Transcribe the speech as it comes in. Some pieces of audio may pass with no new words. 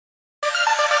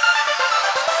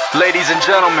Ladies and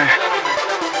gentlemen,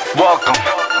 welcome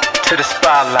to the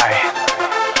spotlight.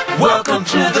 Welcome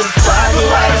to the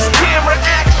spotlight. Camera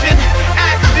action,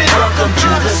 action. Welcome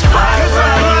to the spotlight. 'Cause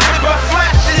I'm blinded by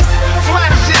flashes,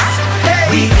 flashes.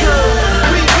 Hey, We good,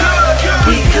 we good, good.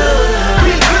 we good,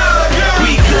 We good, good.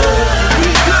 we good. We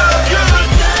good, good.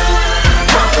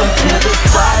 Welcome to the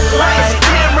spotlight.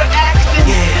 Camera action,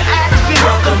 Yeah. action.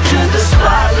 Welcome to the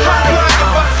spotlight. Blinded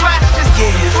by flashes,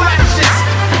 Yeah. flashes.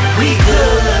 We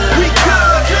good, We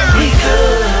good, good. we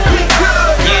good, We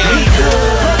good, good. we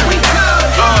good, We good,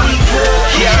 good. we good.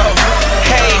 Yo,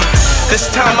 hey, this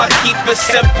time I keep it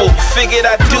simple. Figured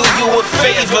I'd do you a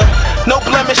favor. No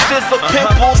blemishes or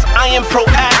pimples, I am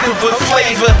proactive with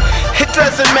flavor. It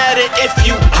doesn't matter if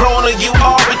you grown or you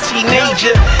are a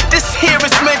teenager. This here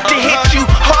is meant to hit you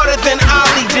harder than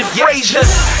Ali did Frazier.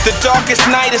 The darkest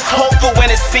night is hopeful when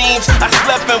it seems I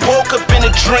slept and woke up in a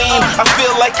dream. I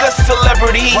feel like a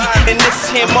celebrity in this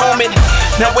here moment.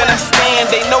 Now when I stand,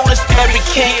 they notice every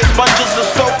king. Sponges will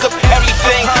soak up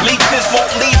everything. Leeches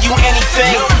won't leave you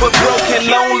anything but broken,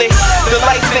 lonely. The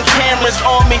lights and cameras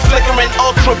on me flickering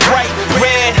ultra bright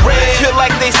red. Feel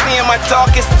like they seeing my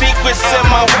darkest secrets in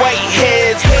my white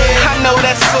heads. I know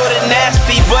that's sorta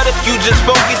nasty, but if you just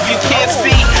focus, you can't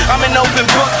see. I'm an open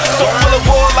book, so full of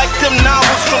war like them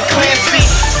novels from Clancy.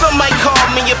 Some might call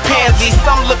me a pansy,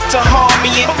 some look to harm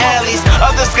me in alleys.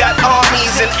 Others got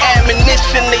armies and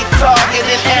ammunition they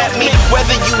targeting at me.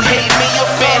 Whether you hate me or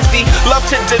fancy, love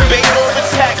to debate or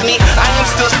attack me, I am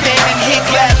still standing here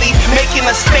gladly, making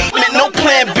a statement, no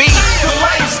plan B. The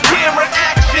lights, camera,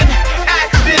 action,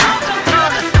 action.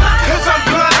 'Cause I'm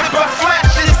blinded by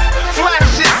flashes,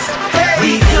 flashes. Hey,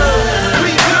 We good,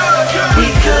 we good, good. we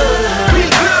good, We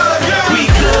good, good. we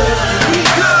good. We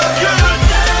good,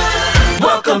 good.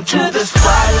 Welcome to the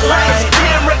spotlight.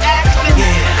 Camera, action,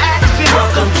 Yeah. action.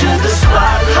 Welcome to the I'm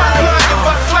spotlight. blinded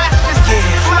by flashes,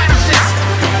 Yeah. flashes.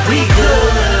 We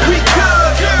good, We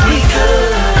good, good. we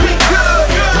good, We good,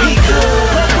 good. we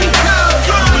good, We good,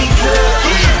 good. we good.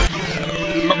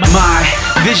 My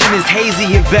vision is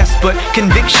hazy at best, but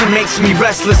conviction makes me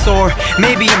restless. Or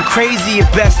maybe I'm crazy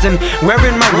at best and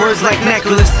wearing my words like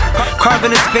necklace.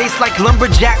 Carving a space like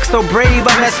lumberjack, so brave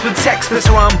I mess with textless.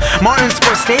 Or I'm Martin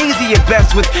Scorsese at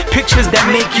best, with pictures that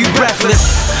make you breathless.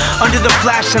 Under the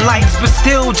flashing lights, but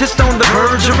still just on the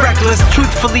verge of reckless.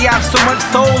 Truthfully, I've so much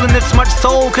soul, and this much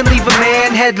soul can leave a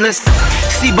man headless.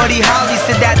 See, Buddy Holly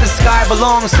said that the sky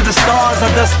belongs to the stars. I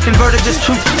thus converted this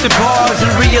truth to bars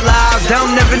and realized I'll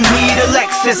never need a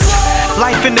Lexus.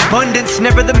 Life in abundance,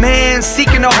 never the man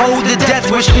seeking to hold the death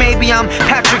wish. Maybe I'm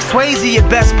Patrick Swayze at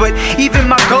best, but even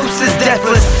my ghost is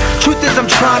deathless. Truth is I'm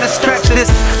trying to stretch this,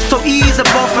 so ease up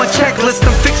off my checklist.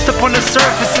 I'm fixed up on the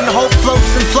surface and hope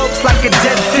floats and floats like a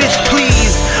dead fish.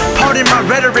 Please, pardon my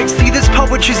rhetoric. See, this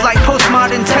poetry's like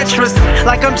postmodern Tetris.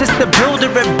 Like I'm just a builder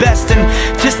at best, and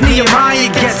just Nehemiah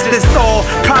gets this. All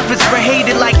prophets were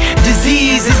hated like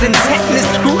diseases and tetanus,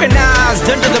 scrutinized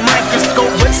under the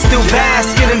microscope, but still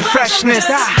basking in freshness.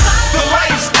 The